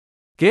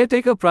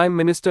Caretaker Prime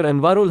Minister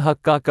Anwaarul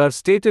Kakar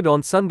stated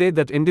on Sunday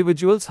that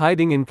individuals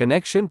hiding in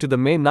connection to the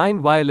May 9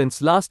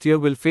 violence last year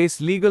will face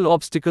legal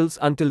obstacles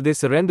until they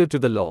surrender to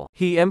the law.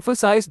 He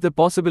emphasized the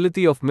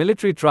possibility of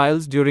military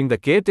trials during the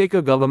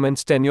caretaker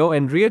government's tenure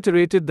and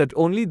reiterated that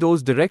only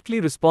those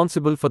directly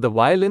responsible for the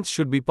violence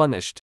should be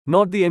punished,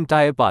 not the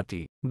entire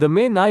party. The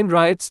May 9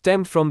 riot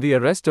stemmed from the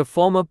arrest of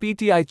former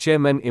PTI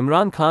chairman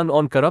Imran Khan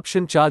on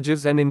corruption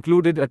charges and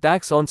included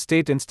attacks on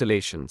state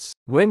installations.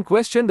 When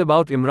questioned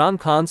about Imran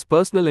Khan's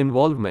personal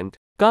involvement,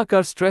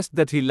 Kakar stressed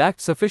that he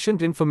lacked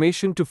sufficient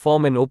information to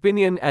form an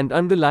opinion and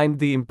underlined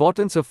the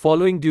importance of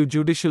following due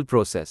judicial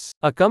process.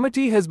 A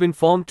committee has been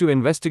formed to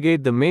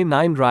investigate the May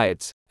 9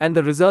 riots, and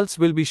the results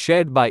will be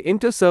shared by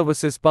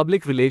Inter-Services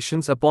Public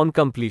Relations upon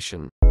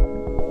completion.